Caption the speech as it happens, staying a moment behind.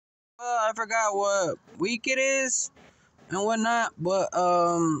I forgot what week it is and whatnot, but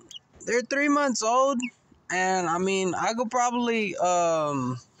they're 3 months old, and I mean, I could probably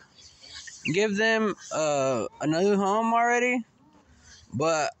give them a new home already,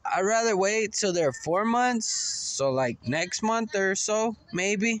 but I'd rather wait till they're 4 months, so like next month or so,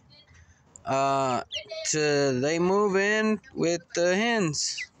 maybe, till they move in with the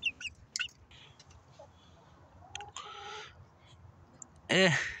hens.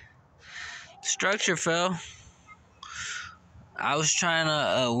 Structure fell. I was trying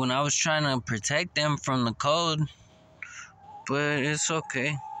to when I was trying to protect them from the cold, but it's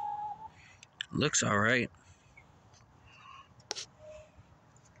okay. Looks all right.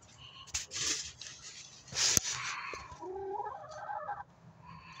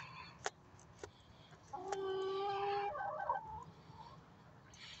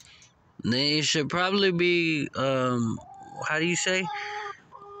 They should probably be how do you say,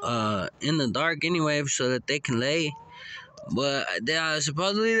 in the dark anyway, so that they can lay. But they,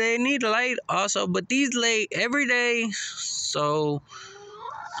 supposedly they need light also, but these lay every day, so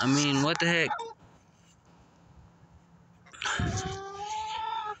I mean, what the heck.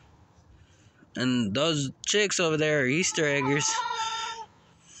 And those chicks over there are Easter eggers.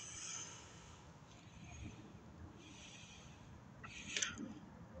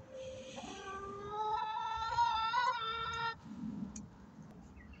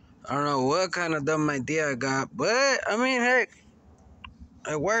 I don't know what kind of dumb idea I got, but I mean, heck,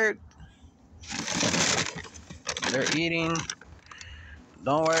 it worked. They're eating.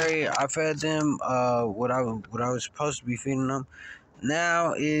 Don't worry, I fed them what I was supposed to be feeding them.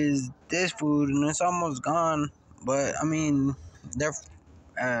 Now is this food, and it's almost gone. But I mean, they're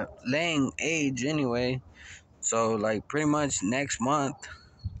laying age anyway, so like pretty much next month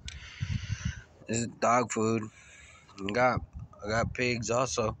is dog food. I got pigs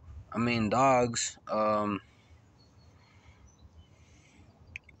also. I mean dogs. Oh,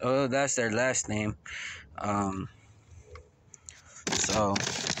 that's their last name. So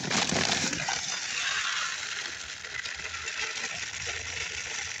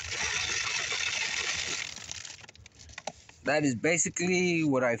that is basically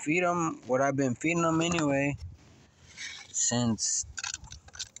what I feed them. What I've been feeding them anyway since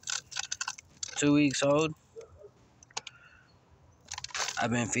 2 weeks old. I've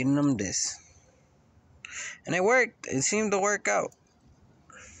been feeding them this, and it worked. It seemed to work out,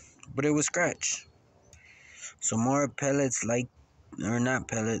 but it was scratch. So more pellets, like, or not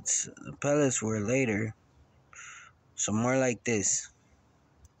pellets. The pellets were later. So more like this.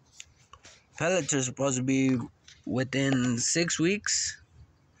 Pellets are supposed to be within 6 weeks.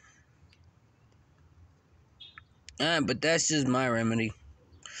 But that's just my remedy.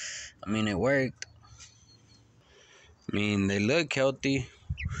 I mean, it worked. I mean, they look healthy.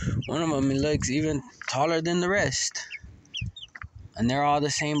 One of them looks even taller than the rest. And they're all the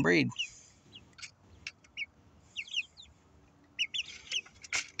same breed.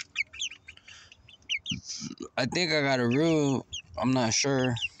 I think I got a rule. I'm not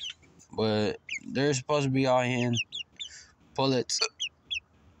sure. But they're supposed to be all hen. Pullets.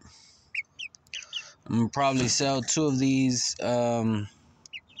 I'm going to probably sell 2 of these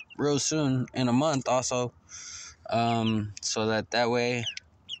real soon, in a month also. So that way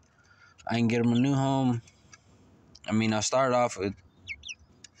I can get them a new home. I mean, I started off with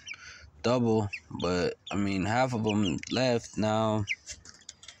double, but I mean, half of them left now.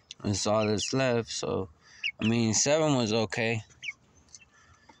 It's all that's left. So, I mean, 7 was okay.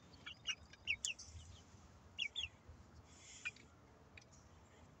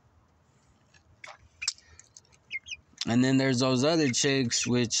 And then there's those other chicks,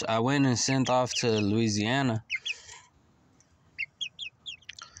 which I went and sent off to Louisiana.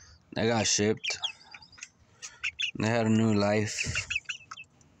 They got shipped. They had a new life.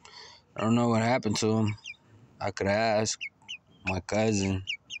 I don't know what happened to them. I could ask my cousin.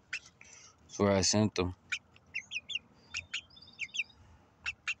 That's where I sent them.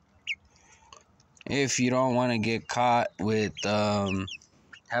 If you don't want to get caught with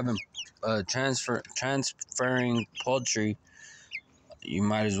having transferring poultry, you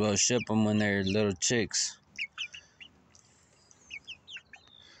might as well ship them when they're little chicks.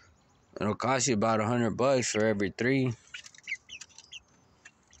 It'll cost you about $100 for every 3.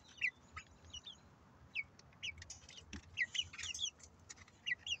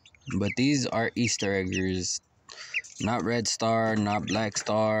 But these are Easter eggers, not Red Star, not Black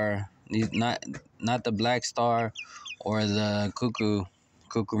Star. These not the Black Star or the cuckoo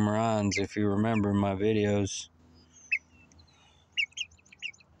marans. If you remember my videos.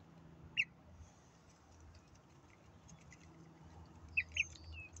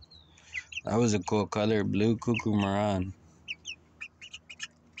 That was a cool color, blue cuckoo maran.